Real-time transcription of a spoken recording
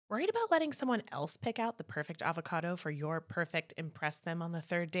Worried about letting someone else pick out the perfect avocado for your perfect impress them on the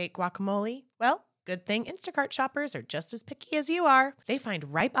third date guacamole? Well, good thing Instacart shoppers are just as picky as you are. They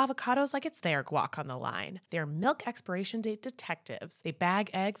find ripe avocados like it's their guac on the line. They're milk expiration date detectives. They bag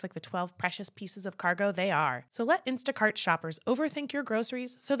eggs like the 12 precious pieces of cargo they are. So let Instacart shoppers overthink your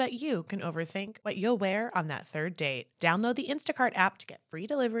groceries so that you can overthink what you'll wear on that third date. Download the Instacart app to get free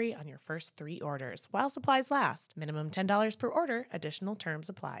delivery on your first 3 orders while supplies last. Minimum $10 per order. Additional terms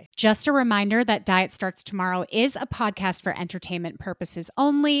apply. Just a reminder that Diet Starts Tomorrow is a podcast for entertainment purposes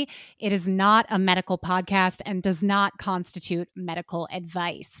only. It is not a medical podcast and does not constitute medical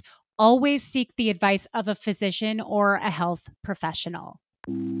advice. Always seek the advice of a physician or a health professional.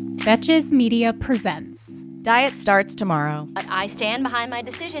 Betches Media presents Diet Starts Tomorrow. But I stand behind my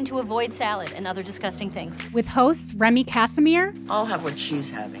decision to avoid salad and other disgusting things. with hosts Remy Casimir, I'll have what she's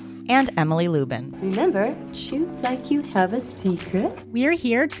having. And Emily Lubin. Remember, shoot like you have a secret. we're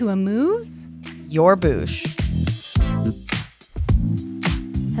here to amuse. Your boosh.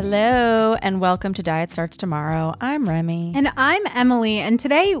 Hello, and welcome to Diet Starts Tomorrow. I'm Remy. And I'm Emily, and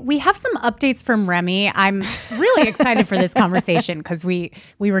today we have some updates from Remy. I'm really excited for this conversation because we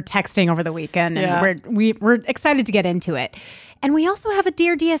were texting over the weekend, and we're excited to get into it. And we also have a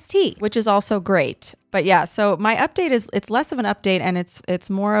Dear DST. Which is also great. But yeah, so my update it's less of an update, and it's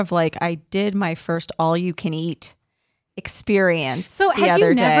more of like I did my first all-you-can-eat experience So the had you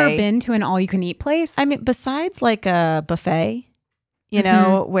other never day. been to an all-you-can-eat place? I mean, besides like a buffet, you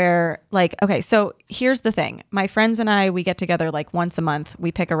know, where like, okay, so here's the thing. My friends and I, we get together like once a month.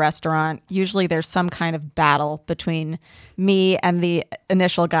 We pick a restaurant. Usually there's some kind of battle between me and the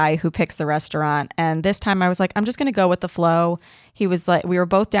initial guy who picks the restaurant. And this time I was like, I'm just going to go with the flow. He was like, we were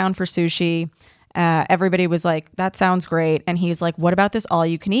both down for sushi. Everybody was like, that sounds great. And he's like, what about this all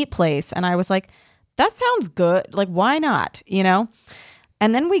you can eat place? And I was like, that sounds good. Like, why not? You know?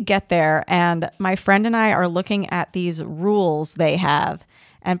 And then we get there, and my friend and I are looking at these rules they have.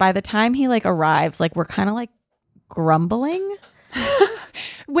 And by the time he like arrives, like we're kind of like grumbling.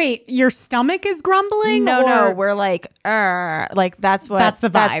 Wait, your stomach is grumbling? No, we're like that's the vibe. That's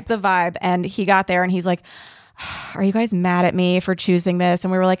the vibe. And he got there, and he's like, are you guys mad at me for choosing this?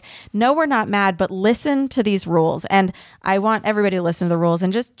 And we were like, no, we're not mad, but listen to these rules. And I want everybody to listen to the rules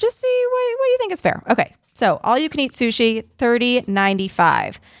and just see what you think is fair. Okay, so all you can eat sushi,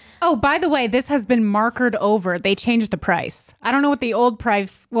 $30.95. Oh, by the way, this has been markered over. They changed the price. I don't know what the old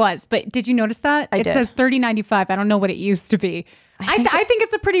price was, but did you notice that? It did. says $30.95. I don't know what it used to be. I think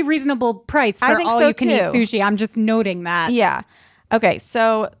it's a pretty reasonable price for think all so you can eat too. sushi. I'm just noting that. Yeah. Okay,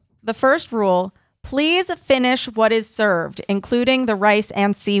 so the first rule, please finish what is served, including the rice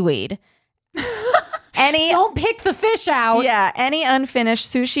and seaweed. Don't pick the fish out. Yeah, any unfinished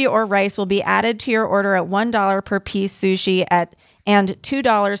sushi or rice will be added to your order at $1 per piece sushi and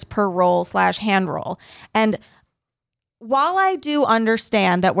 $2 per roll/hand roll. And while I do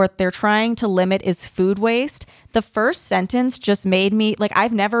understand that what they're trying to limit is food waste, the first sentence just made me like,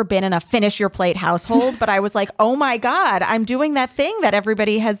 I've never been in a finish your plate household, but I was like, oh my God, I'm doing that thing that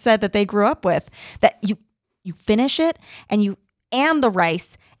everybody has said that they grew up with, that you finish it and the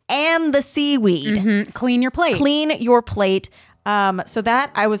rice and the seaweed. Mm-hmm. Clean your plate. Clean your plate. So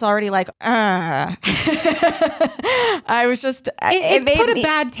that I was already like, I was just, It made put a me-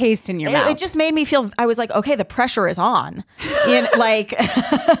 bad taste in your mouth. It just made me feel, I was like, okay, the pressure is on.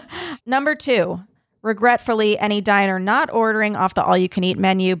 Number 2, regretfully, any diner not ordering off the all-you-can-eat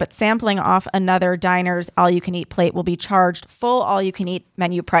menu, but sampling off another diner's all-you-can-eat plate will be charged full all-you-can-eat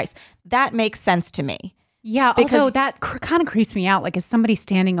menu price. That makes sense to me. Yeah, Because- although that kind of creeps me out. Like, is somebody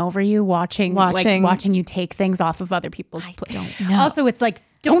standing over you watching you take things off of other people's plates? don't know. Also, it's like,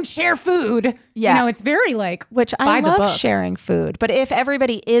 don't share food. Yeah. You know, it's very like, Which I by the love book. sharing food. But if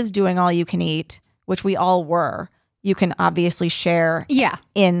everybody is doing all you can eat, which we all were, you can obviously share Yeah.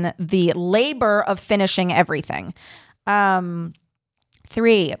 in the labor of finishing everything.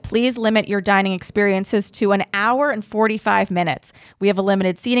 3, please limit your dining experiences to an hour and 45 minutes. We have a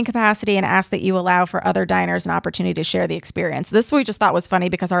limited seating capacity and ask that you allow for other diners an opportunity to share the experience. This we just thought was funny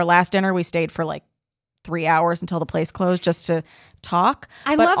because our last dinner, we stayed for like 3 hours until the place closed just to talk.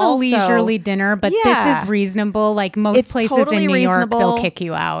 I But love also- a leisurely dinner, but Yeah. this is reasonable. Like most It's places totally in New York, reasonable. they'll kick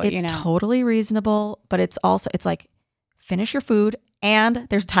you out. It's you know? totally reasonable, but it's like finish your food and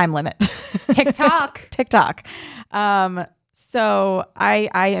there's a time limit. TikTok. TikTok. So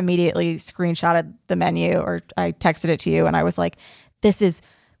I immediately screenshotted the menu, or I texted it to you, and I was like, this is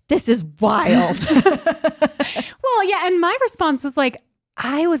wild. Well, yeah. And my response was like,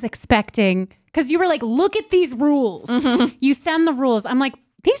 I was expecting, because you were like, look at these rules. Mm-hmm. You send the rules. I'm like,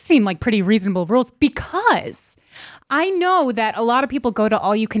 these seem like pretty reasonable rules, because I know that a lot of people go to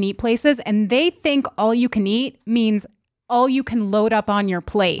all-you-can-eat places and they think all-you-can-eat means all you can load up on your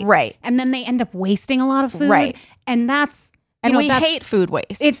plate. Right. And then they end up wasting a lot of food. Right. And that's... And we hate food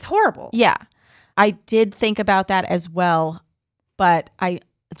waste. It's horrible. Yeah. I did think about that as well, but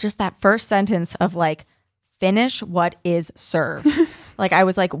just that first sentence of like, finish what is served. Like, I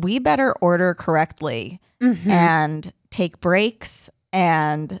was like, we better order correctly and take breaks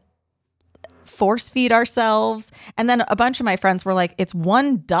and force feed ourselves. And then a bunch of my friends were like, it's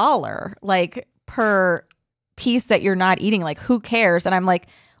 $1 like per piece that you're not eating. Like, who cares? And I'm like,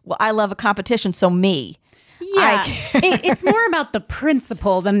 well, I love a competition, so me. Yeah. It's more about the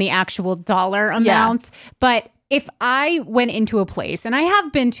principle than the actual dollar amount. Yeah. But if I went into a place, and I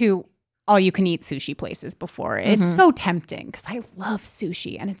have been to all-you-can-eat sushi places before. It's so tempting because I love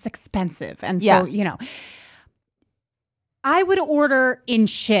sushi and it's expensive. And so, you know, I would order in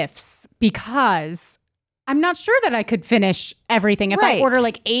shifts because I'm not sure that I could finish everything. If I order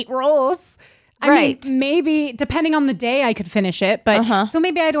like 8 rolls, I mean, maybe depending on the day I could finish it. But so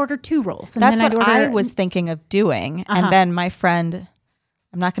maybe I'd order 2 rolls. And that's then what I was thinking of doing. And then my friend,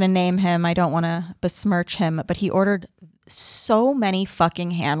 I'm not going to name him. I don't want to besmirch him, but he ordered so many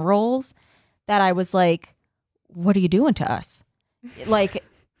fucking hand rolls that I was like, what are you doing to us? Like,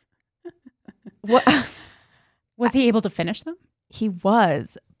 what? Was he able to finish them? He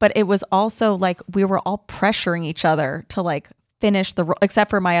was, but it was also like we were all pressuring each other to like finish the roll, except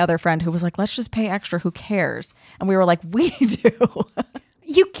for my other friend who was like, let's just pay extra, who cares? And we were like, we do.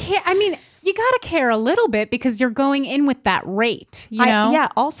 You can't, I mean, you got to care a little bit because you're going in with that rate, you know? Yeah.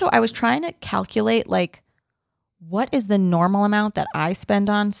 Also, I was trying to calculate like, what is the normal amount that I spend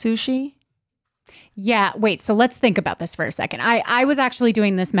on sushi? Yeah. Wait, so let's think about this for a second. I was actually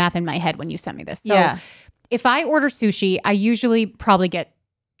doing this math in my head when you sent me this. So if I order sushi, I usually probably get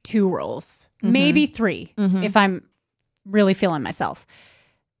 2 rolls, maybe 3 if I'm really feeling myself.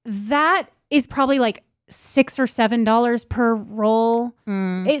 That is probably like $6 or $7 per roll.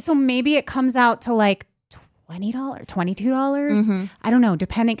 So maybe it comes out to like $20, $22. I don't know,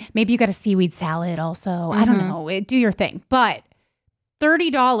 depending. Maybe you got a seaweed salad also. I don't know. Do your thing. But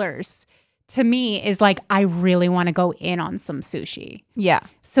 $30 to me is like, I really want to go in on some sushi. Yeah.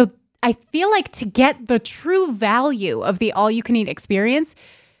 So I feel like to get the true value of the all-you-can-eat experience,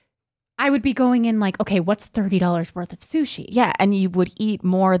 I would be going in like, okay, what's $30 worth of sushi? Yeah, and you would eat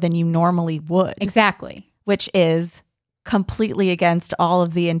more than you normally would. Exactly. Which is completely against all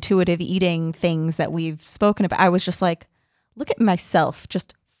of the intuitive eating things that we've spoken about. I was just like, look at myself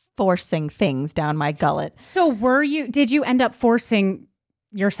just forcing things down my gullet. So did you end up forcing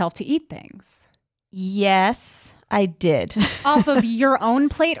yourself to eat things? Yes, I did. Off of your own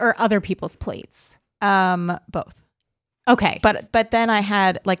plate or other people's plates? Both. Okay. But then I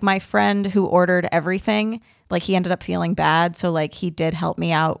had like my friend who ordered everything, like he ended up feeling bad. So like he did help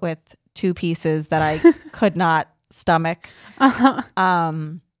me out with 2 pieces that I could not stomach. So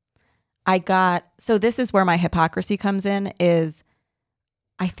this is where my hypocrisy comes in, is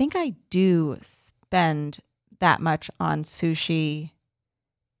I think I do spend that much on sushi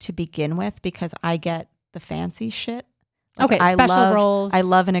to begin with because I get the fancy shit. Like okay, special rolls. I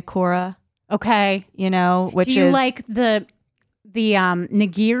love an ikura. Okay. You know, which is... Do you like the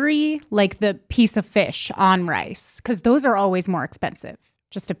nigiri, like the piece of fish on rice? Because those are always more expensive.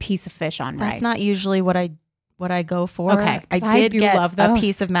 Just a piece of fish on rice. That's not usually what I go for. Okay. I did get love those. a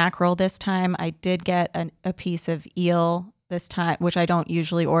piece of mackerel this time. I did get a piece of eel this time, which I don't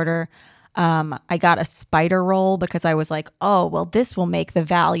usually order. I got a spider roll because I was like, oh, well, this will make the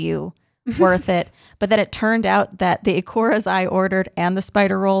value worth it. But then it turned out that the ikuras I ordered and the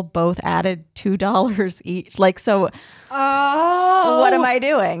spider roll both added $2 each. Like, so what am I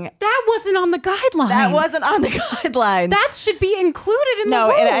doing? That wasn't on the guidelines. That wasn't on the guidelines. That should be included in the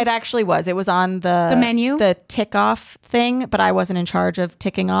rules. No, it actually was. It was on the menu, the tick off thing, but I wasn't in charge of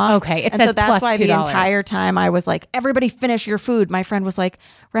ticking off. Okay, it and says so that's plus why $2. the entire time I was like, everybody finish your food. My friend was like,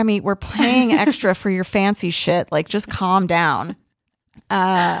 Remy, we're paying extra for your fancy shit. Like, just calm down.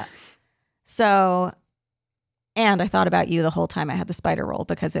 So, and I thought about you the whole time I had the spider roll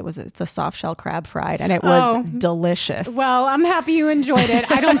because it's a soft shell crab fried and it was delicious. Well, I'm happy you enjoyed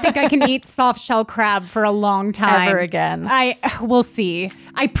it. I don't think I can eat soft shell crab for a long time. Ever again. We'll see.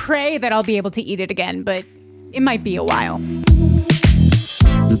 I pray that I'll be able to eat it again, but it might be a while.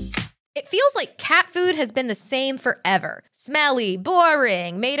 It feels like cat food has been the same forever. Smelly,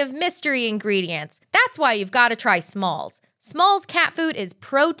 boring, made of mystery ingredients. That's why you've got to try Smalls. Smalls cat food is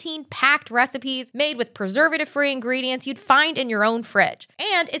protein-packed recipes made with preservative-free ingredients you'd find in your own fridge.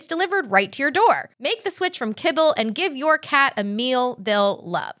 And it's delivered right to your door. Make the switch from kibble and give your cat a meal they'll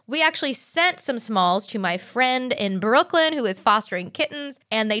love. We actually sent some Smalls to my friend in Brooklyn who is fostering kittens,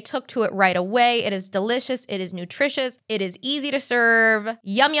 and they took to it right away. It is delicious. It is nutritious. It is easy to serve.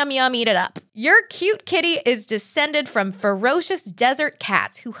 Yum, yum, yum, eat it up. Your cute kitty is descended from ferocious desert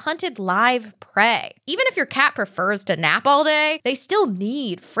cats who hunted live prey. Even if your cat prefers to nap all day, they still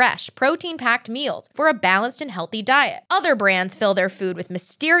need fresh, protein-packed meals for a balanced and healthy diet. Other brands fill their food with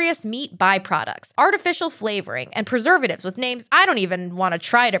mysterious meat byproducts, artificial flavoring, and preservatives with names I don't even want to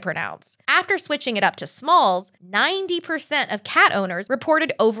try to pronounce. After switching it up to Smalls, 90% of cat owners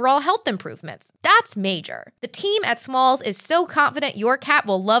reported overall health improvements. That's major. The team at Smalls is so confident your cat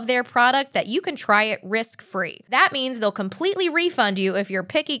will love their product that you can try it risk-free. That means they'll completely refund you if your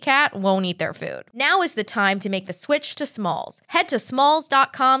picky cat won't eat their food. Now is the time to make the switch to Smalls. Head to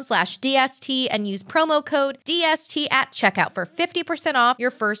smalls.com/DST and use promo code DST at checkout for 50% off your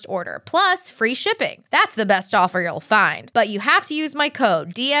first order, plus free shipping. That's the best offer you'll find. But you have to use my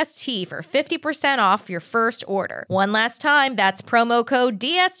code DST for 50% off your first order. One last time, that's promo code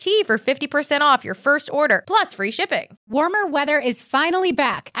DST for 50% off your first order, plus free shipping. Warmer weather is finally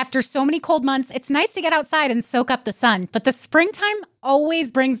back. After so many cold months, it's nice to get outside and soak up the sun, but the springtime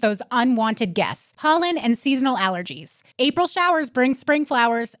always brings those unwanted guests, pollen and seasonal allergies. April showers bring spring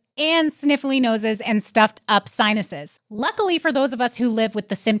flowers and sniffly noses and stuffed up sinuses. Luckily for those of us who live with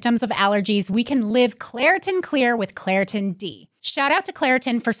the symptoms of allergies, we can live Claritin Clear with Claritin D. Shout out to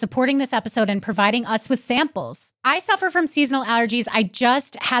Claritin for supporting this episode and providing us with samples. I suffer from seasonal allergies. I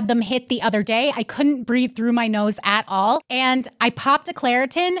just had them hit the other day. I couldn't breathe through my nose at all. And I popped a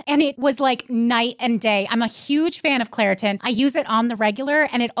Claritin and it was like night and day. I'm a huge fan of Claritin. I use it on the regular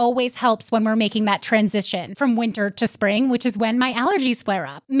and it always helps when we're making that transition from winter to spring, which is when my allergies flare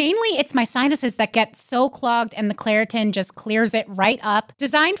up. Mainly it's my sinuses that get so clogged and the Claritin just clears it right up.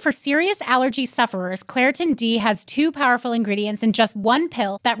 Designed for serious allergy sufferers, Claritin D has 2 powerful ingredients in just 1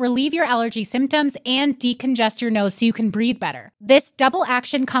 pill that relieve your allergy symptoms and decongest your nose so you can breathe better. This double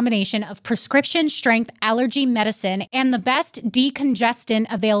action combination of prescription strength allergy medicine and the best decongestant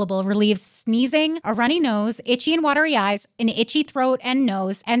available relieves sneezing, a runny nose, itchy and watery eyes, an itchy throat and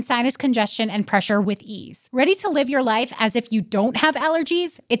nose, and sinus congestion and pressure with ease. Ready to live your life as if you don't have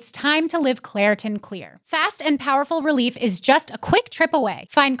allergies? It's time to live Claritin Clear. Fast and powerful relief is just a quick trip away.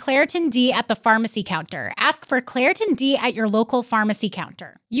 Find Claritin D at the pharmacy counter. Ask for Claritin D at your local pharmacy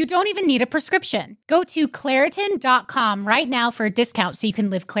counter. You don't even need a prescription. Go to Claritin.com right now for a discount so you can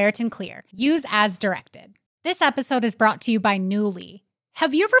live Claritin Clear. Use as directed. This episode is brought to you by Nuuly.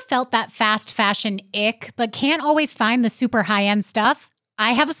 Have you ever felt that fast fashion ick, but can't always find the super high-end stuff?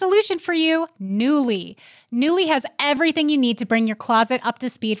 I have a solution for you, Nuuly. Nuuly has everything you need to bring your closet up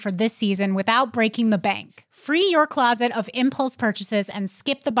to speed for this season without breaking the bank. Free your closet of impulse purchases and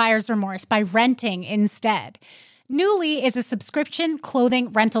skip the buyer's remorse by renting instead. Nuuly is a subscription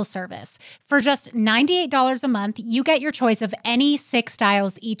clothing rental service. For just $98 a month, you get your choice of any 6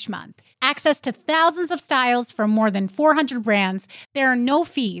 styles each month. Access to thousands of styles from more than 400 brands. There are no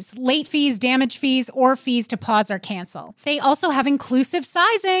fees, late fees, damage fees, or fees to pause or cancel. They also have inclusive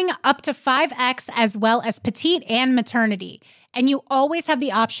sizing up to 5X as well as petite and maternity. And you always have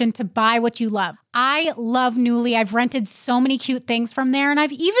the option to buy what you love. I love Nuuly. I've rented so many cute things from there, and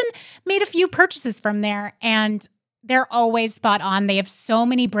I've even made a few purchases from there, and they're always spot on. They have so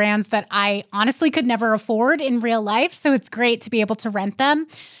many brands that I honestly could never afford in real life, so it's great to be able to rent them.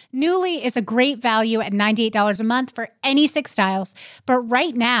 Nuuly is a great value at $98 a month for any 6 styles, but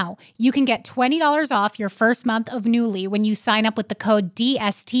right now, you can get $20 off your first month of Nuuly when you sign up with the code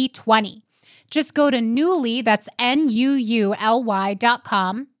DST20. Just go to Nuuly, that's NUULY.com,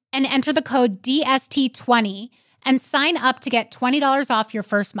 and enter the code DST20 and sign up to get $20 off your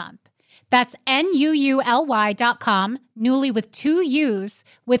first month. That's NUULY.com, Nuuly with 2 U's,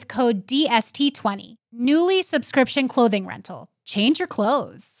 with code DST20. Nuuly subscription clothing rental. Change your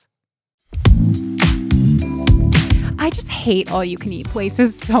clothes. I just hate all-you-can-eat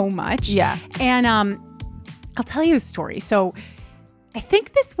places so much. Yeah. And I'll tell you a story. So I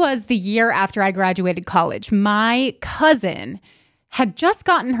think this was the year after I graduated college. My cousin had just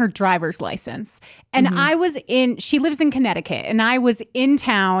gotten her driver's license. And she lives in Connecticut, and I was in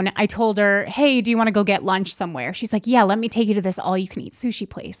town. I told her, hey, do you want to go get lunch somewhere? She's like, yeah, let me take you to this all-you-can-eat sushi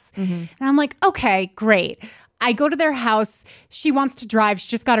place. And I'm like, okay, great. I go to their house. She wants to drive. She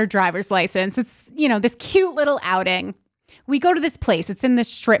just got her driver's license. It's, this cute little outing. We go to this place. It's in this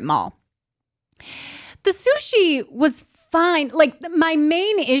strip mall. The sushi was fine. Like my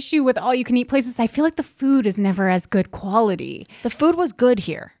main issue with all you can eat places, I feel like the food is never as good quality. The food was good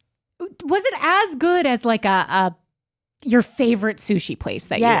here. Was it as good as like a your favorite sushi place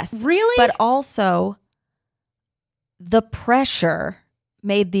that Yes. you really? But also the pressure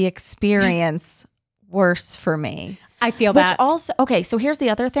made the experience worse for me. I feel Which that. also, okay, so here's the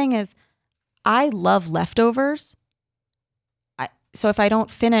other thing is I love leftovers. So if I don't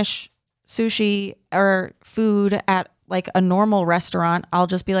finish sushi or food at like a normal restaurant, I'll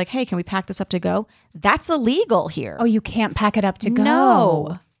just be like, hey, can we pack this up to go? That's illegal here. Oh, you can't pack it up to go?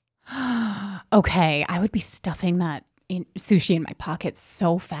 No. Okay, I would be stuffing that sushi in my pocket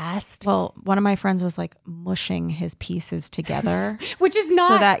so fast. Well, one of my friends was like mushing his pieces together. Which is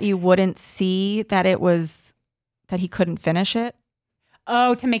not... So that you wouldn't see that that he couldn't finish it.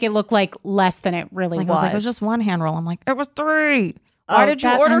 Oh, to make it look like less than it really Like, was. I was like, it was just one hand roll. I'm like, it was 3. Why did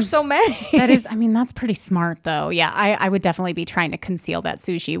you order so many? That's pretty smart though. Yeah, I would definitely be trying to conceal that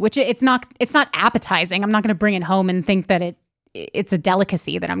sushi, which it's not appetizing. I'm not going to bring it home and think that it's a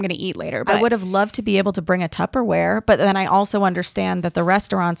delicacy that I'm going to eat later. But I would have loved to be able to bring a Tupperware, but then I also understand that the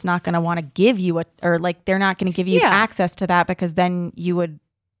restaurant's not going to want to give you they're not going to give you access to that because then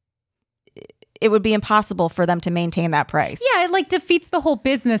it would be impossible for them to maintain that price. Yeah, it like defeats the whole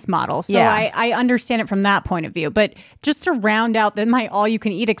business model. So I understand it from that point of view. But just to round out my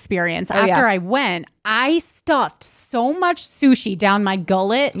all-you-can-eat experience, after I went, I stuffed so much sushi down my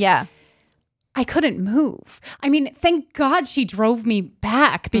gullet. Yeah. I couldn't move. I mean, thank God she drove me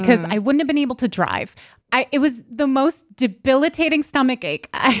back because I wouldn't have been able to drive. It was the most debilitating stomach ache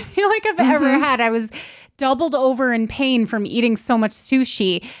I feel like I've ever had. I was doubled over in pain from eating so much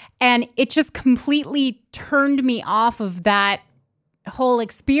sushi. And it just completely turned me off of that whole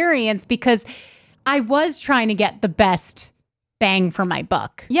experience because I was trying to get the best bang for my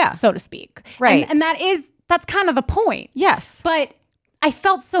buck, so to speak. Right. And that's kind of the point. Yes. But I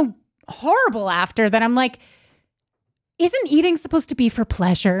felt so horrible after that. I'm like, isn't eating supposed to be for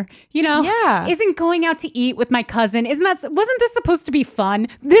pleasure? You know? Yeah. Isn't going out to eat with my cousin, wasn't this supposed to be fun?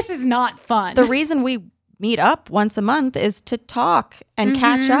 This is not fun. The reason we meet up once a month is to talk and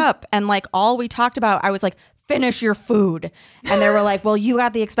catch up. And like all we talked about, I was like, finish your food. And they were like, well, you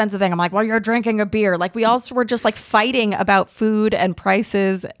got the expensive thing. I'm like, well, you're drinking a beer. Like we also were just like fighting about food and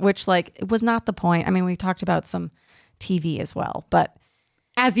prices, which like it was not the point. I mean, we talked about some TV as well, but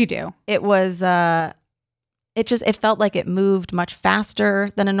as you do, it was, it felt like it moved much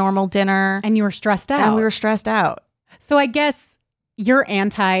faster than a normal dinner. And you were stressed out. And we were stressed out. So I guess you're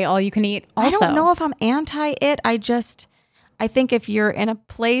anti all you can eat also. I don't know if I'm anti it. I think if you're in a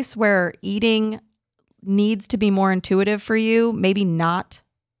place where eating needs to be more intuitive for you, maybe not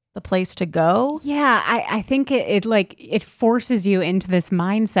the place to go. Yeah, I think it forces you into this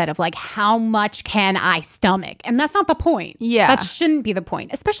mindset of like, how much can I stomach? And that's not the point. Yeah. That shouldn't be the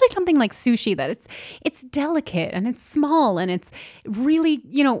point. Especially something like sushi that it's delicate and it's small and it's really,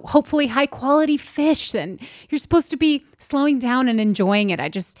 hopefully high quality fish. And you're supposed to be slowing down and enjoying it.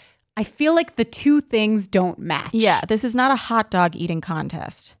 I feel like the two things don't match. Yeah, this is not a hot dog eating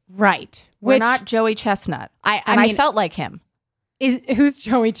contest. Right. We're not Joey Chestnut. I felt like him. Who's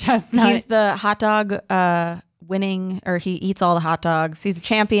Joey Chestnut? He's the hot dog winning, or he eats all the hot dogs. He's a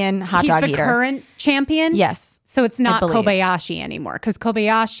champion hot dog eater. He's the current champion? Yes. So it's not Kobayashi anymore, because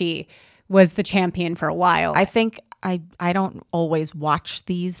Kobayashi was the champion for a while. I think I don't always watch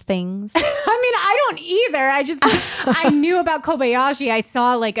these things. I don't either. I knew about Kobayashi. I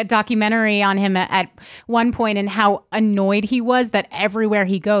saw like a documentary on him at one point and how annoyed he was that everywhere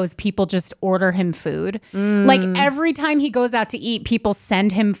he goes, people just order him food. Like every time he goes out to eat, people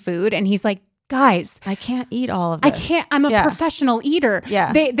send him food and he's like, guys, I can't eat all of this. I can't. I'm a professional eater.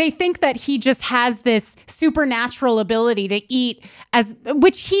 Yeah. They think that he just has this supernatural ability to eat,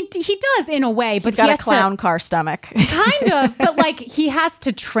 which he does in a way, but he's got a clown car stomach. Kind of, but like he has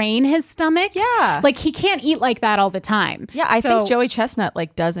to train his stomach. Yeah. Like he can't eat like that all the time. Yeah, I think Joey Chestnut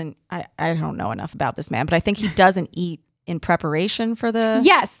doesn't, I don't know enough about this man, but I think he doesn't eat in preparation for the...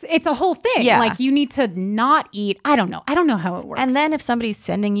 Yes, it's a whole thing. Yeah. Like you need to not eat. I don't know how it works. And then if somebody's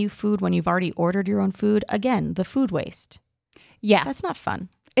sending you food when you've already ordered your own food, again, the food waste. Yeah. That's not fun.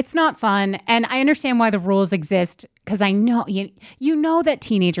 It's not fun. And I understand why the rules exist, because I know, you know that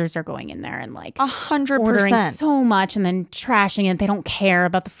teenagers are going in there and like 100% ordering so much and then trashing it. They don't care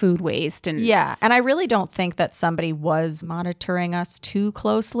about the food waste. And yeah. And I really don't think that somebody was monitoring us too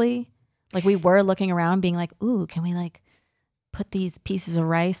closely. Like we were looking around being like, ooh, can we like put these pieces of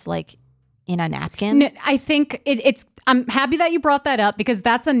rice like in a napkin? No, I think I'm happy that you brought that up, because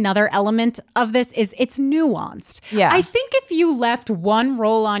that's another element of this is it's nuanced. Yeah. I think if you left one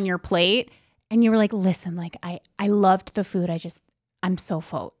roll on your plate and you were like, listen, like I loved the food. I'm so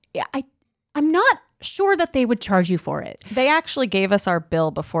full. Yeah, I'm not sure that they would charge you for it. They actually gave us our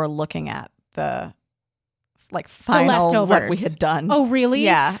bill before looking at the final leftovers. what we had done. Oh, really?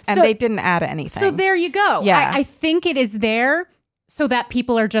 Yeah, and So- they didn't add anything. So there you go. Yeah. I think it is there so that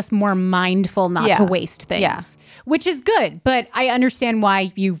people are just more mindful not to waste things, which is good. But I understand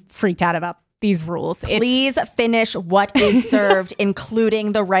why you freaked out about these rules. Please finish what is served,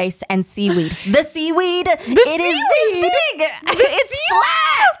 including the rice and seaweed. The seaweed, is this big. It's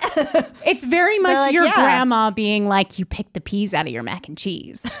flat. It's very much like, your yeah. grandma being like, you picked the peas out of your mac and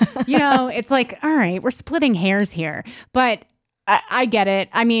cheese. It's like, all right, we're splitting hairs here. But I get it.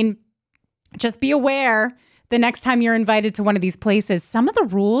 I mean, just be aware the next time you're invited to one of these places, some of the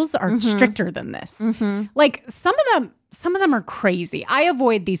rules are stricter than this. Like some of them are crazy. I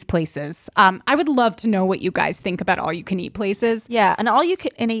avoid these places. I would love to know what you guys think about all you can eat places. Yeah, and all you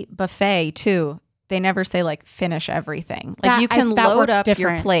can eat buffet too. They never say like finish everything. Like you can that load works up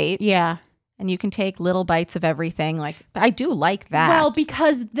different. your plate. Yeah. And you can take little bites of everything. Like I do like that. Well,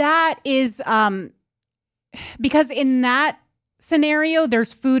 because that is because in that scenario,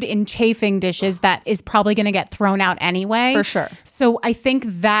 there's food in chafing dishes that is probably going to get thrown out anyway. For sure. So I think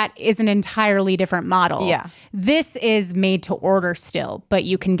that is an entirely different model. Yeah. This is made to order still, but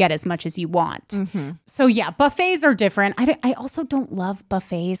you can get as much as you want. So yeah, buffets are different. I also don't love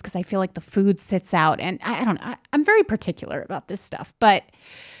buffets because I feel like the food sits out, and I don't know. I'm very particular about this stuff, but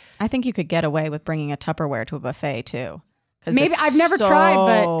I think you could get away with bringing a Tupperware to a buffet too. maybe I've never tried,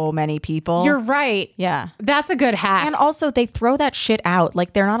 but so many people. you're right. Yeah. That's a good hack. And also they throw that shit out.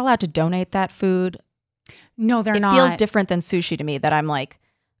 Like they're not allowed to donate that food. No, they're not. It feels different than sushi to me that I'm like,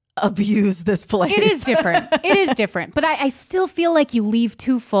 abuse this place. It is different. It is different. But I still feel like you leave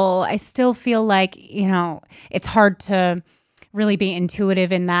too full. I still feel like, it's hard to really be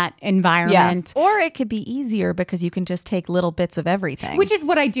intuitive in that environment. Or it could be easier because you can just take little bits of everything. Which is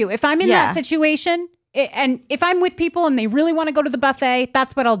what I do. If I'm in that situation, and if I'm with people and they really want to go to the buffet,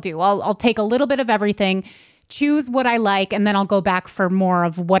 that's what I'll do. I'll take a little bit of everything, choose what I like, and then I'll go back for more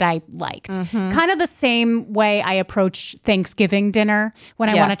of what I liked. Kind of the same way I approach Thanksgiving dinner when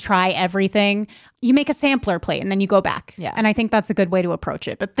I want to try everything. You make a sampler plate and then you go back. Yeah. And I think that's a good way to approach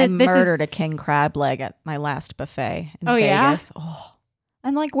it. But I murdered a king crab leg at my last buffet in Vegas. Oh,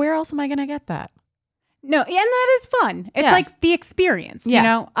 and like, where else am I going to get that? No, and that is fun. It's like the experience, you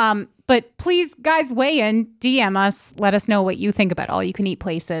know? But please, guys, weigh in, DM us, let us know what you think about all you can eat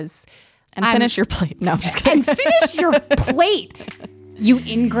places. And finish your plate. No, I'm just kidding. And finish your plate, you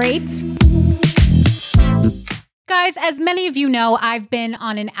ingrate. Guys, as many of you know, I've been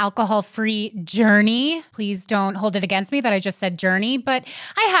on an alcohol-free journey. Please don't hold it against me that I just said journey, but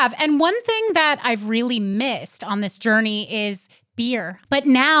I have. And one thing that I've really missed on this journey is beer. But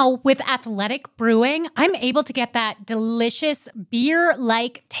now with Athletic Brewing, I'm able to get that delicious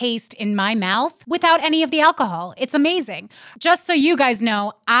beer-like taste in my mouth without any of the alcohol. It's amazing. Just so you guys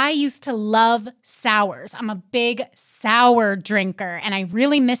know, I used to love sours. I'm a big sour drinker and I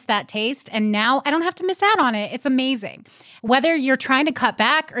really miss that taste. And now I don't have to miss out on it. It's amazing. Whether you're trying to cut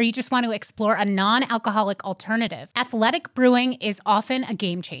back or you just want to explore a non-alcoholic alternative, Athletic Brewing is often a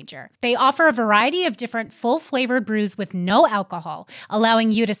game changer. They offer a variety of different full-flavored brews with no alcohol,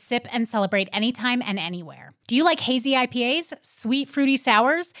 allowing you to sip and celebrate anytime and anywhere. Do you like hazy IPAs, sweet fruity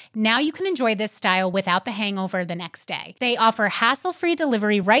sours? Now you can enjoy this style without the hangover the next day. They offer hassle-free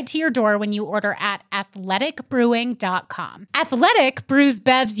delivery right to your door when you order at athleticbrewing.com. Athletic brews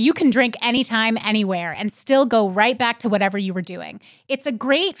bevs you can drink anytime, anywhere, and still go right back to whatever you were doing. It's a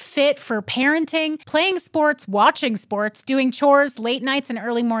great fit for parenting, playing sports, watching sports, doing chores, late nights, and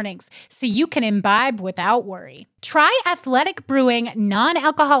early mornings, so you can imbibe without worry. Try Athletic Brewing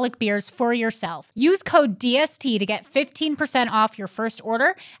non-alcoholic beers for yourself. Use code DST to get 15% off your first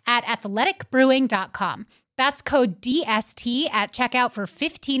order at athleticbrewing.com. That's code DST at checkout for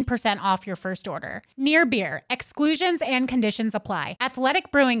 15% off your first order. Near Beer. Exclusions and conditions apply.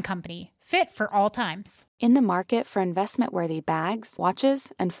 Athletic Brewing Company. Fit for all times. In the market for investment-worthy bags,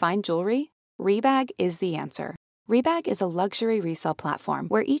 watches, and fine jewelry, Rebag is the answer. Rebag is a luxury resale platform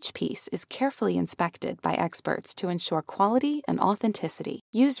where each piece is carefully inspected by experts to ensure quality and authenticity.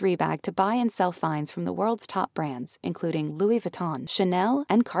 Use Rebag to buy and sell finds from the world's top brands, including Louis Vuitton, Chanel,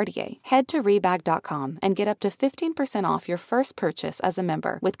 and Cartier. Head to Rebag.com and get up to 15% off your first purchase as a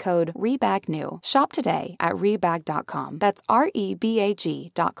member with code REBAGNEW. Shop today at Rebag.com. That's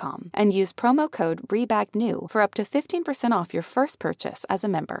REBAG.com. And use promo code REBAGNEW for up to 15% off your first purchase as a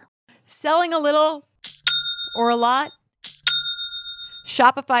member. Selling a little or a lot?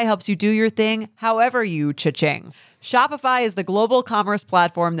 Shopify helps you do your thing however you cha-ching. Shopify is the global commerce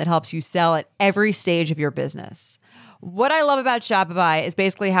platform that helps you sell at every stage of your business. What I love about Shopify is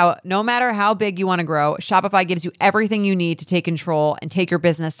basically how no matter how big you want to grow, Shopify gives you everything you need to take control and take your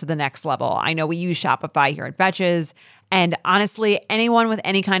business to the next level. I know we use Shopify here at Betches, and honestly, anyone with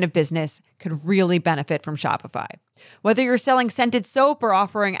any kind of business could really benefit from Shopify. Whether you're selling scented soap or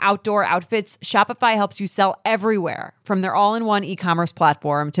offering outdoor outfits, Shopify helps you sell everywhere, from their all-in-one e-commerce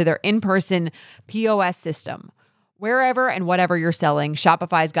platform to their in-person POS system. Wherever and whatever you're selling,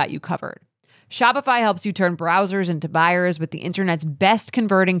 Shopify's got you covered. Shopify helps you turn browsers into buyers with the internet's best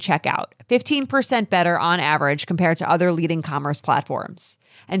converting checkout, 15% better on average compared to other leading commerce platforms.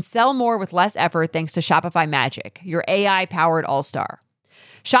 And sell more with less effort thanks to Shopify Magic, your AI-powered all-star.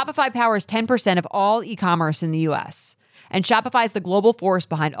 Shopify powers 10% of all e-commerce in the US. And Shopify is the global force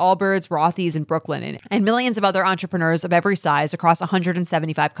behind Allbirds, Rothy's, and Brooklyn, and millions of other entrepreneurs of every size across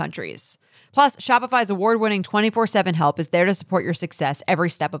 175 countries. Plus, Shopify's award-winning 24/7 help is there to support your success every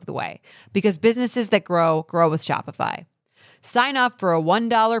step of the way. Because businesses that grow, grow with Shopify. Sign up for a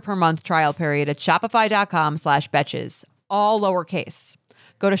 $1 per month trial period at shopify.com/betches, all lowercase.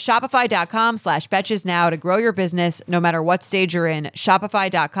 Go to shopify.com/betches now to grow your business no matter what stage you're in.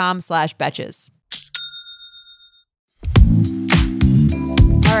 Shopify.com/betches.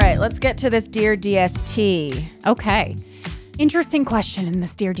 All right, let's get to this Dear DST. Okay. Interesting question in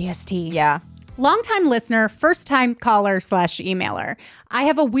this Dear DST. Yeah. Longtime listener, first-time caller / emailer. I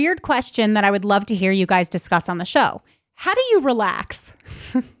have a weird question that I would love to hear you guys discuss on the show. How do you relax?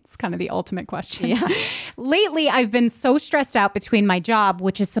 It's kind of the ultimate question. Yeah. Lately, I've been so stressed out between my job,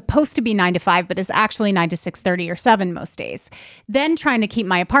 which is supposed to be 9 to 5, but is actually 9 to 6:30 or 7 most days. Then trying to keep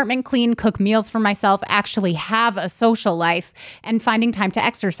my apartment clean, cook meals for myself, actually have a social life, and finding time to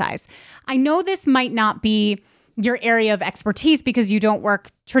exercise. I know this might not be your area of expertise because you don't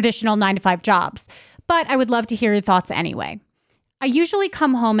work traditional 9 to 5 jobs, but I would love to hear your thoughts anyway. I usually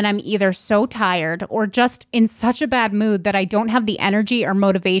come home and I'm either so tired or just in such a bad mood that I don't have the energy or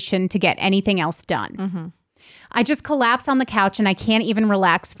motivation to get anything else done. Mm-hmm. I just collapse on the couch and I can't even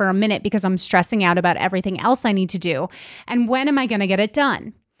relax for a minute because I'm stressing out about everything else I need to do. And when am I going to get it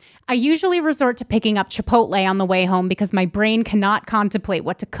done? I usually resort to picking up Chipotle on the way home because my brain cannot contemplate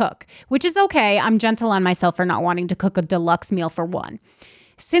what to cook, which is okay. I'm gentle on myself for not wanting to cook a deluxe meal for one.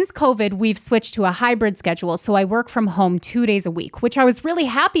 Since COVID, we've switched to a hybrid schedule, so I work from home 2 days a week, which I was really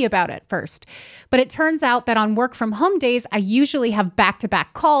happy about at first. But it turns out that on work from home days, I usually have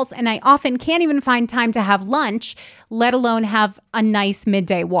back-to-back calls, and I often can't even find time to have lunch, let alone have a nice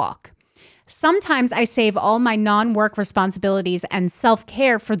midday walk. Sometimes I save all my non-work responsibilities and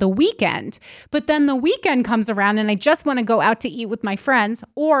self-care for the weekend, but then the weekend comes around and I just want to go out to eat with my friends,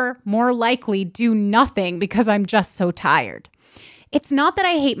 or more likely do nothing because I'm just so tired. It's not that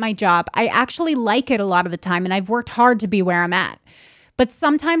I hate my job. I actually like it a lot of the time, and I've worked hard to be where I'm at. But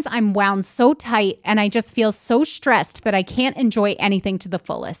sometimes I'm wound so tight and I just feel so stressed that I can't enjoy anything to the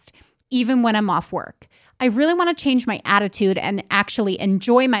fullest, even when I'm off work. I really want to change my attitude and actually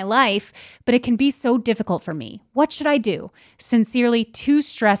enjoy my life, but it can be so difficult for me. What should I do? Sincerely, too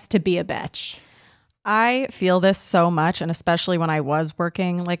stressed to be a bitch. I feel this so much, and especially when I was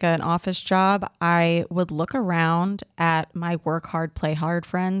working like an office job, I would look around at my work hard, play hard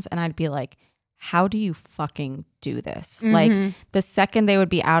friends, and I'd be like, how do you fucking do this? Mm-hmm. Like the second they would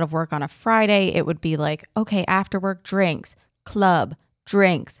be out of work on a Friday, it would be like, okay, after work drinks, club,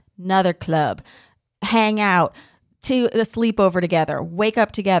 drinks, another club, hang out, to a sleepover together, wake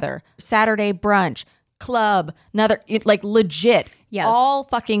up together, Saturday brunch, club, another, like legit. Yeah. All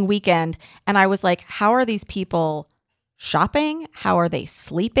fucking weekend. And I was like, how are these people shopping? How are they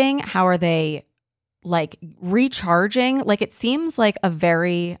sleeping? How are they like recharging? Like it seems like a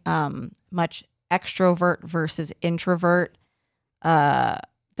very much extrovert versus introvert dilemma.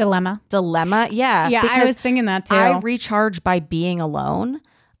 Yeah. Yeah, I was thinking that too. I recharge by being alone,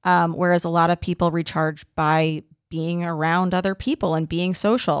 whereas a lot of people recharge by being around other people and being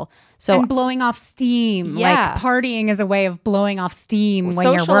social. So and blowing off steam. Yeah. Like partying is a way of blowing off steam when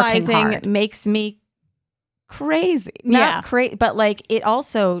you're working hard. Socializing makes me crazy. Not crazy, but like it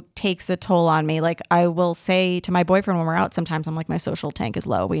also takes a toll on me. Like I will say to my boyfriend when we're out, sometimes I'm like, my social tank is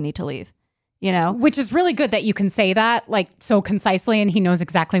low. We need to leave. You know? Which is really good that you can say that like so concisely and he knows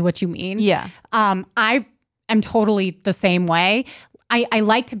exactly what you mean. Yeah. I am totally the same way. I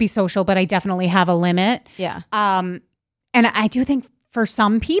like to be social, but I definitely have a limit. Yeah. And I do think for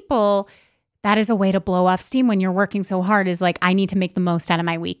some people, that is a way to blow off steam when you're working so hard is like, I need to make the most out of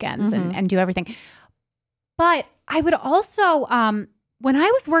my weekends and do everything. But I would also, when I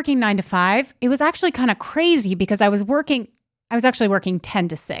was working 9 to 5, it was actually kind of crazy because I was working I was actually working 10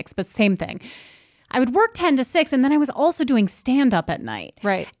 to 6, but same thing. I would work 10 to 6, and then I was also doing stand-up at night.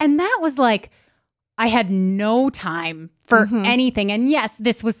 Right. And that was like, I had no time for anything. And yes,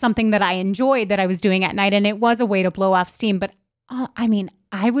 this was something that I enjoyed that I was doing at night, and it was a way to blow off steam. But I mean,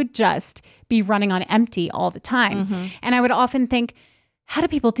 I would just be running on empty all the time. And I would often think, how do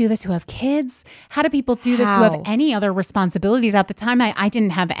people do this who have kids? How do people do this who have any other responsibilities? At the time, I didn't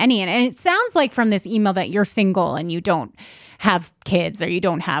have any. And it sounds like from this email that you're single and you don't have kids, or you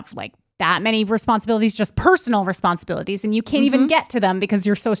don't have like that many responsibilities, just personal responsibilities. And you can't even get to them because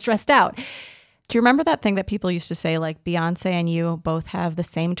you're so stressed out. Do you remember that thing that people used to say, like, Beyonce and you both have the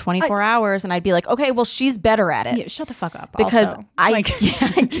same 24 hours? And I'd be like, okay, well, she's better at it. Yeah, shut the fuck up. Because also. I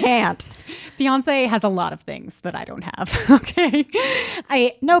can't. Beyonce has a lot of things that I don't have. Okay.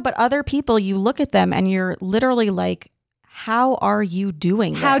 No, but other people, you look at them and you're literally like, how are you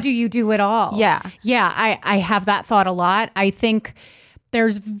doing this? How do you do it all? Yeah. Yeah, I have that thought a lot. I think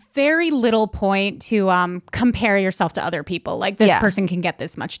there's very little point to compare yourself to other people. Like, this person can get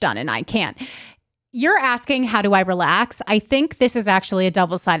this much done and I can't. You're asking, how do I relax? I think this is actually a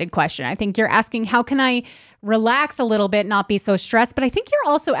double-sided question. I think you're asking, how can I relax a little bit, not be so stressed? But I think you're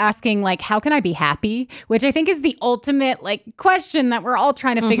also asking, like, how can I be happy? Which I think is the ultimate, like, question that we're all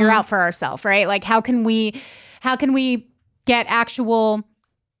trying to figure out for ourselves, right? Like, how can we get actual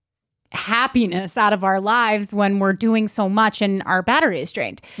happiness out of our lives when we're doing so much and our battery is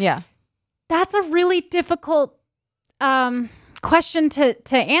drained? Yeah. That's a really difficult question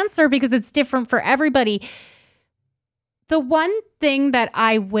to answer because it's different for everybody. The one thing that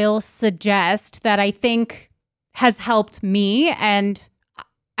I will suggest that I think has helped me, and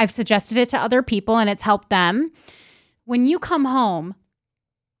I've suggested it to other people and it's helped them, when you come home,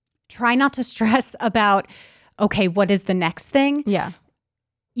 try not to stress about, okay, what is the next thing? Yeah.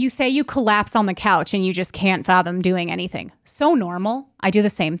 You say you collapse on the couch and you just can't fathom doing anything. So normal. I do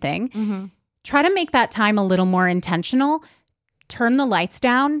the same thing. Try to make that time a little more intentional. Turn the lights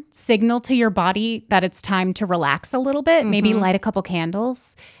down, signal to your body that it's time to relax a little bit. Maybe light a couple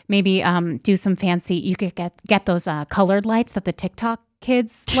candles. Maybe do some fancy, you could get those colored lights that the TikTok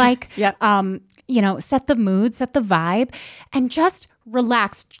kids like. Yep. Set the mood, set the vibe, and just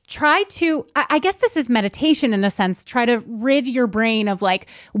relax. Try to, I guess this is meditation in a sense, try to rid your brain of like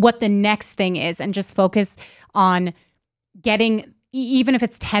what the next thing is and just focus on getting, even if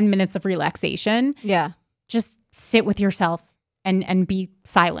it's 10 minutes of relaxation. Yeah. Just sit with yourself and be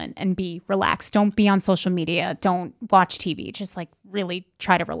silent and be relaxed. Don't be on social media. Don't watch TV. Just like really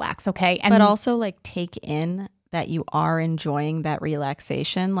try to relax, okay? But also like take in that you are enjoying that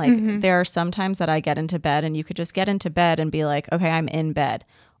relaxation. Like there are some times that I get into bed and you could just get into bed and be like, okay, I'm in bed.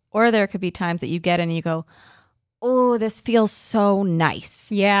 Or there could be times that you get in and you go, oh, this feels so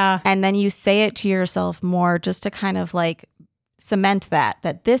nice. Yeah. And then you say it to yourself more just to kind of like cement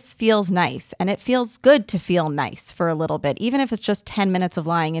that this feels nice, and it feels good to feel nice for a little bit, even if it's just 10 minutes of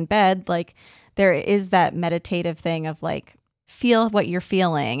lying in bed. Like there is that meditative thing of like feel what you're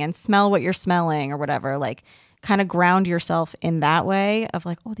feeling and smell what you're smelling or whatever, like kind of ground yourself in that way of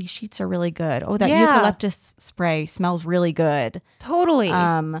like, oh, these sheets are really good. Oh, that eucalyptus spray smells really good. Totally.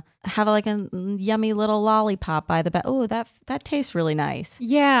 Have like a yummy little lollipop by the bed. Oh, that tastes really nice.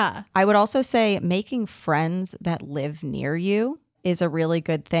 Yeah. I would also say making friends that live near you is a really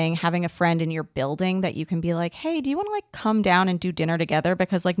good thing. Having a friend in your building that you can be like, hey, do you want to like come down and do dinner together?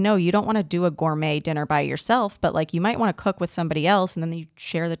 Because like, no, you don't want to do a gourmet dinner by yourself, but like you might want to cook with somebody else, and then you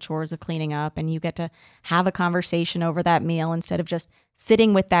share the chores of cleaning up and you get to have a conversation over that meal instead of just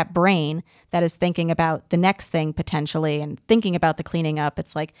sitting with that brain that is thinking about the next thing potentially and thinking about the cleaning up.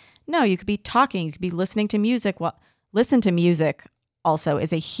 It's like, no, you could be talking, you could be listening to music. Well, listen to music also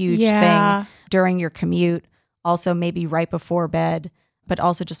is a huge thing during your commute. Also maybe right before bed, but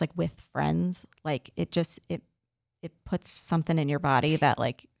also just like with friends. Like it puts something in your body that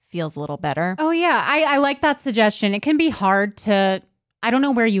like feels a little better. Oh yeah. I like that suggestion. It can be hard to, I don't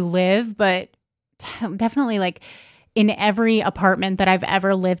know where you live, but definitely like in every apartment that I've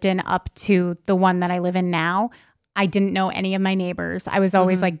ever lived in up to the one that I live in now, I didn't know any of my neighbors. I was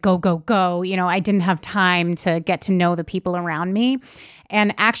always like, go, go, go. I didn't have time to get to know the people around me.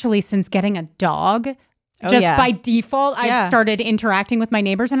 And actually, since getting a dog, by default, I've started interacting with my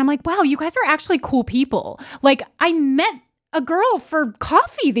neighbors and I'm like, wow, you guys are actually cool people. Like I met a girl for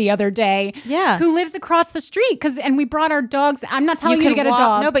coffee the other day who lives across the street and we brought our dogs. I'm not telling you to get a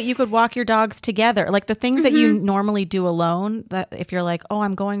dog. No, but you could walk your dogs together. Like the things that you normally do alone, that if you're like, oh,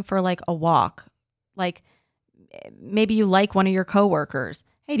 I'm going for like a walk, like maybe you like one of your coworkers.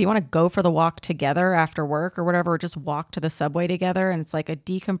 Hey, do you want to go for the walk together after work or whatever, or just walk to the subway together? And it's like a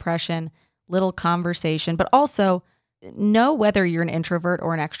decompression little conversation, but also know whether you're an introvert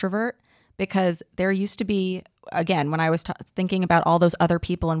or an extrovert, because there used to be, again, when I was thinking about all those other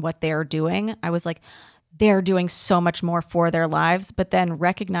people and what they're doing, I was like, they're doing so much more for their lives. But then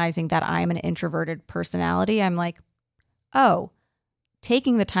recognizing that I'm an introverted personality, I'm like, oh,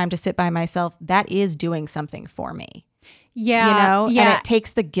 taking the time to sit by myself, that is doing something for me. Yeah. And it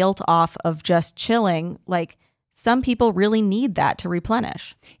takes the guilt off of just chilling. Like, some people really need that to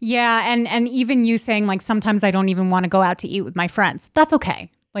replenish. Yeah. And even you saying like, sometimes I don't even want to go out to eat with my friends. That's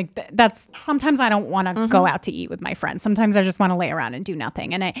okay. Like that's sometimes I don't want to go out to eat with my friends. Sometimes I just want to lay around and do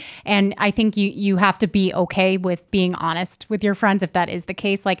nothing. And I think you have to be okay with being honest with your friends if that is the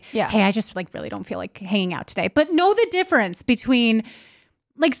case. Like, hey, I just like really don't feel like hanging out today. But know the difference between,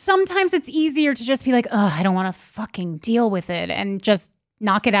 like, sometimes it's easier to just be like, oh, I don't want to fucking deal with it, and just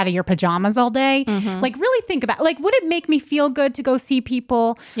knock it out of your pajamas all day. Like, really think about, like, would it make me feel good to go see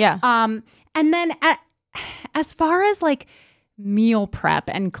people? Yeah. And then as far as like meal prep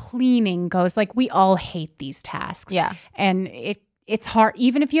and cleaning goes, like, we all hate these tasks. Yeah. And it's hard.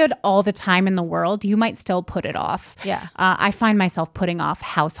 Even if you had all the time in the world, you might still put it off. Yeah. I find myself putting off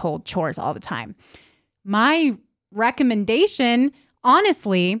household chores all the time. My recommendation,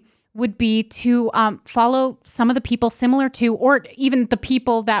 honestly, would be to follow some of the people similar to, or even the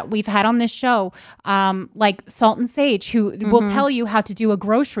people that we've had on this show, like Salt and Sage, who will tell you how to do a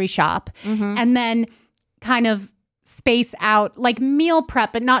grocery shop and then kind of space out like meal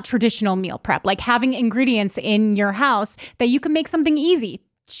prep, but not traditional meal prep, like having ingredients in your house that you can make something easy.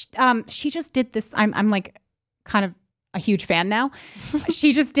 She just did this. I'm like kind of a huge fan now.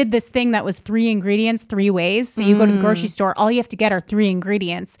 She just did this thing that was 3 ingredients, 3 ways. So you go to the grocery store, all you have to get are 3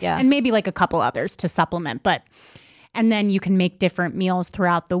 ingredients and maybe like a couple others to supplement. And then you can make different meals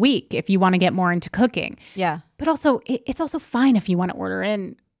throughout the week if you want to get more into cooking. Yeah. But also, it's also fine if you want to order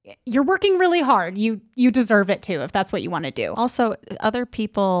in. You're working really hard. You deserve it too, if that's what you want to do. Also, other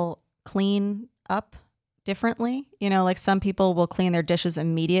people clean up differently. Like, some people will clean their dishes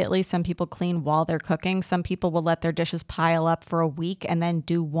immediately. Some people clean while they're cooking. Some people will let their dishes pile up for a week and then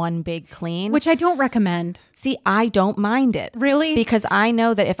do one big clean. Which I don't recommend. See, I don't mind it. Really? Because I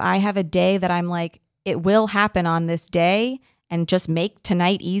know that if I have a day that I'm like, it will happen on this day, and just make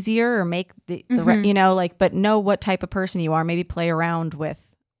tonight easier, or make but know what type of person you are. Maybe play around with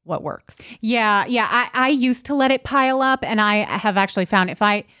what works. Yeah. I used to let it pile up, and I have actually found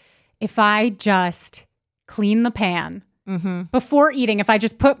if I just clean the pan before eating, if I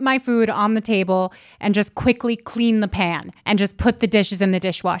just put my food on the table and just quickly clean the pan and just put the dishes in the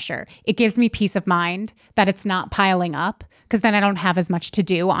dishwasher, it gives me peace of mind that it's not piling up, because then I don't have as much to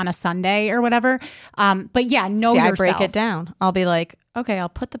do on a Sunday or whatever. But yeah, know yourself. I break it down. I'll be like, okay, I'll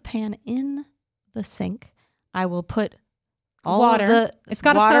put the pan in the sink. I will put all water. Of the it's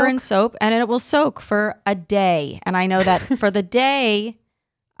got water soak. and soap, and it will soak for a day. And I know that for the day,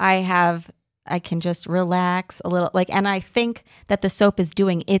 I can just relax a little. And I think that the soap is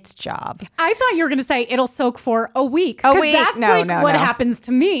doing its job. I thought you were going to say it'll soak for a week. A week? That's No. what happens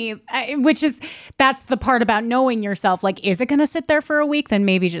to me, that's the part about knowing yourself. Like, is it going to sit there for a week? Then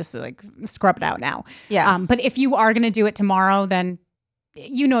maybe just like scrub it out now. Yeah. But if you are going to do it tomorrow, then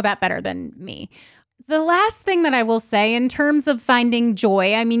you know that better than me. The last thing that I will say in terms of finding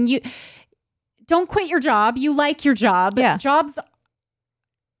joy, I mean, you don't quit your job. You like your job. Yeah. Jobs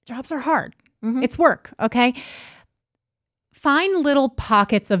are hard. It's work, okay? Find little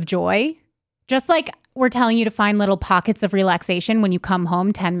pockets of joy. Just like we're telling you to find little pockets of relaxation when you come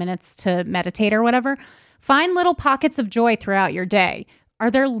home, 10 minutes to meditate or whatever. Find little pockets of joy throughout your day. Are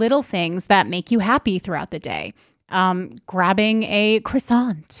there little things that make you happy throughout the day? Grabbing a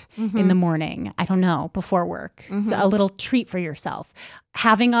croissant in the morning, I don't know, before work, so a little treat for yourself.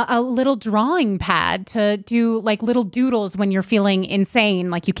 Having a little drawing pad to do like little doodles when you're feeling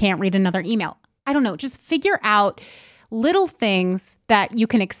insane, like you can't read another email. I don't know, just figure out little things that you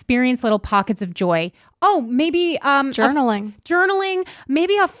can experience, little pockets of joy. Oh, maybe journaling,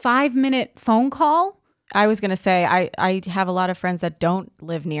 maybe a 5-minute phone call. I was going to say, I have a lot of friends that don't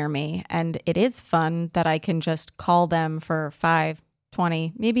live near me, and it is fun that I can just call them for 5,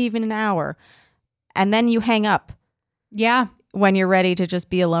 20, maybe even an hour. And then you hang up. Yeah. When you're ready to just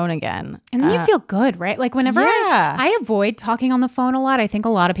be alone again. And then you feel good, right? Like whenever I avoid talking on the phone a lot. I think a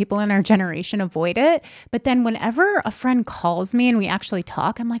lot of people in our generation avoid it. But then whenever a friend calls me and we actually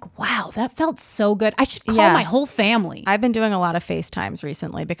talk, I'm like, wow, that felt so good. I should call my whole family. I've been doing a lot of FaceTimes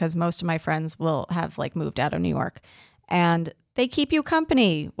recently because most of my friends will have like moved out of New York, and they keep you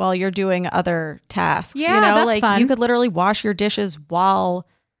company while you're doing other tasks. Yeah, that's like fun. You could literally wash your dishes while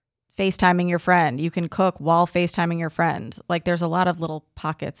FaceTiming your friend. You can cook while FaceTiming your friend. Like, there's a lot of little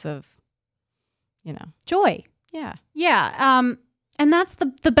pockets of, joy. Yeah. Yeah. And that's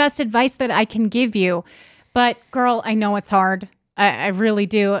the best advice that I can give you. But girl, I know it's hard. I really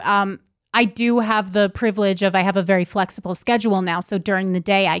do. I do have the privilege of I have a very flexible schedule now. So during the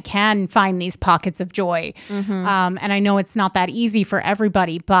day, I can find these pockets of joy. And I know it's not that easy for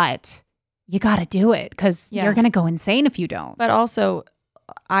everybody, but you got to do it because you're going to go insane if you don't. But also,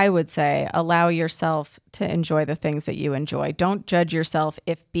 I would say allow yourself to enjoy the things that you enjoy. Don't judge yourself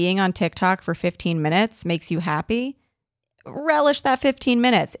if being on TikTok for 15 minutes makes you happy. Relish that 15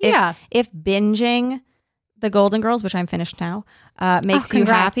 minutes. If binging The Golden Girls, which I'm finished now, makes you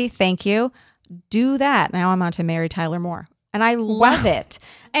happy, thank you. Do that. Now I'm on to Mary Tyler Moore. And I love it.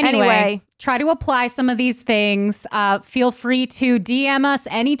 Anyway, try to apply some of these things. Feel free to DM us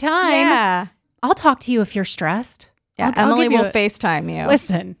anytime. Yeah. I'll talk to you if you're stressed. Yeah, Emily will FaceTime you.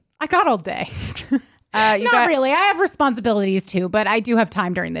 Listen, I got all day. Not really. I have responsibilities too, but I do have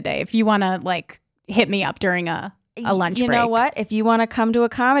time during the day. If you want to like hit me up during a lunch break. You know what? If you want to come to a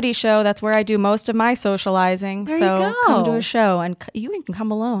comedy show, that's where I do most of my socializing. There so you go. Come to a show and you can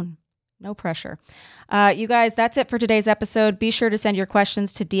come alone. No pressure. You guys, that's it for today's episode. Be sure to send your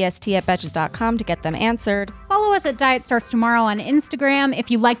questions to dst@betches.com to get them answered. Follow us at Diet Starts Tomorrow on Instagram.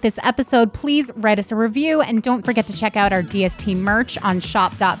 If you like this episode, please write us a review. And don't forget to check out our DST merch on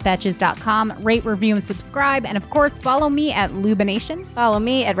shop.betches.com. Rate, review, and subscribe. And of course, follow me at Lubination. Follow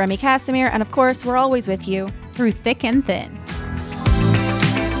me at Remy Casimir. And of course, we're always with you. Through thick and thin.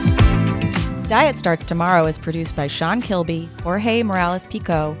 Diet Starts Tomorrow is produced by Sean Kilby, Jorge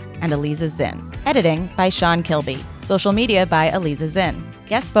Morales-Pico, and Eliza Zinn. Editing by Sean Kilby. Social media by Eliza Zinn.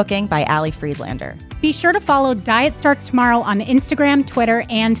 Guest booking by Ali Friedlander. Be sure to follow Diet Starts Tomorrow on Instagram, Twitter,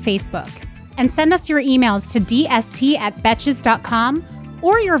 and Facebook. And send us your emails to dst@betches.com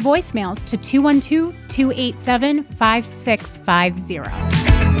or your voicemails to 212-287-5650.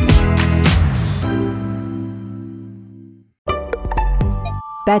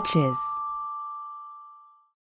 Betches.